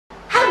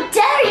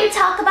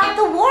talk about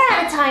the war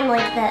at a time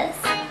like this?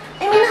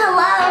 I mean,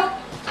 hello?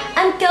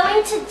 I'm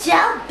going to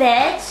jail,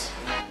 bitch.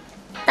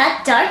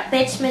 That dark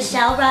bitch,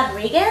 Michelle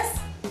Rodriguez,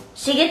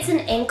 she gets an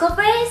ankle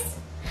brace,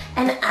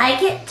 and I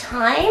get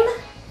time?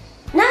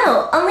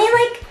 No, only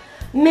like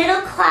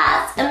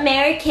middle-class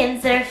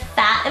Americans that are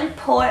fat and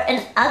poor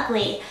and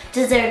ugly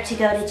deserve to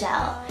go to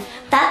jail.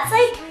 That's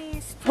like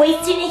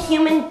wasting a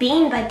human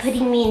being by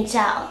putting me in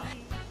jail.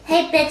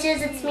 Hey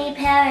bitches, it's me,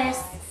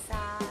 Paris.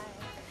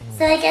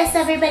 So I guess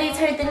everybody's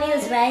heard the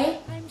news, right?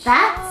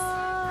 That's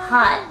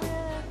hot.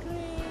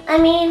 I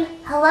mean,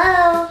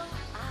 hello?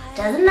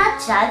 Doesn't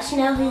that judge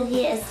know who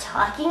he is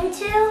talking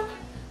to?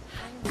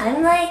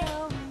 I'm like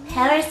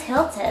Paris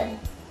Hilton.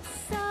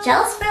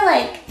 Jail's for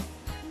like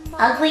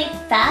ugly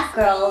fat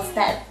girls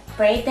that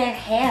braid their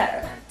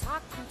hair.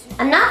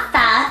 I'm not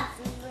fat,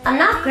 I'm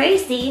not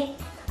Gracie,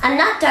 I'm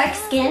not dark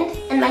skinned,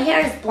 and my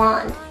hair is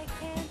blonde.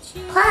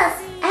 Plus,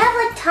 I have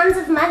like tons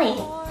of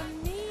money.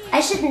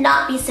 I should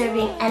not be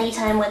serving any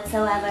time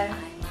whatsoever.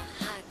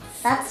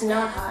 That's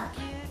not hot.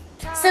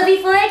 So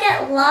before I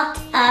get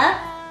locked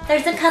up,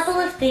 there's a couple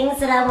of things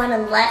that I want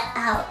to let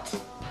out.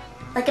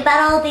 Like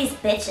about all these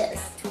bitches.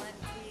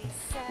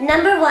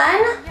 Number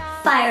one,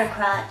 fire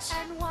crotch.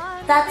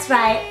 That's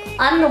right,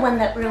 I'm the one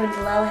that ruined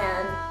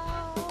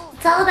Lohan.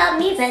 It's all about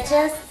me,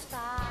 bitches.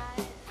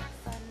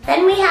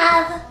 Then we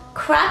have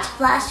crotch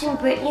flashing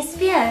Britney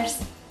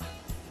Spears.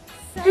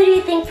 Who do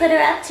you think put her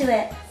up to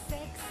it?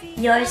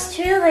 Yours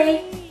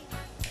truly.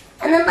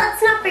 And then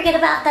let's not forget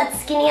about that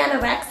skinny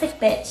anorexic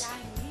bitch,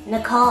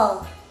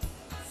 Nicole.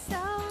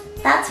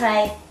 That's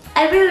right,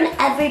 I ruin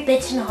every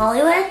bitch in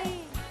Hollywood,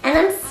 and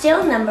I'm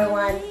still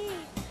 #1.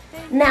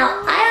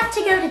 Now, I have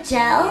to go to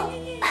jail?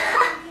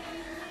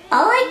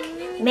 I'll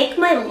like make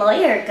my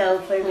lawyer go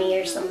for me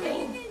or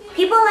something.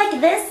 People like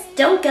this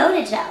don't go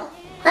to jail.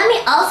 Let me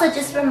also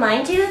just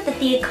remind you that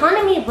the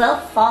economy will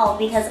fall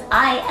because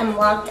I am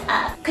locked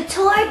up.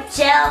 Couture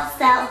jail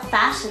cell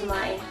fashion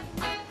line.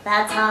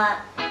 That's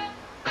hot.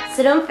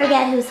 So don't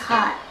forget who's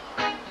hot.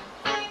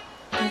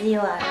 Because you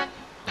are.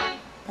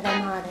 But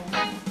I'm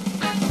hotter.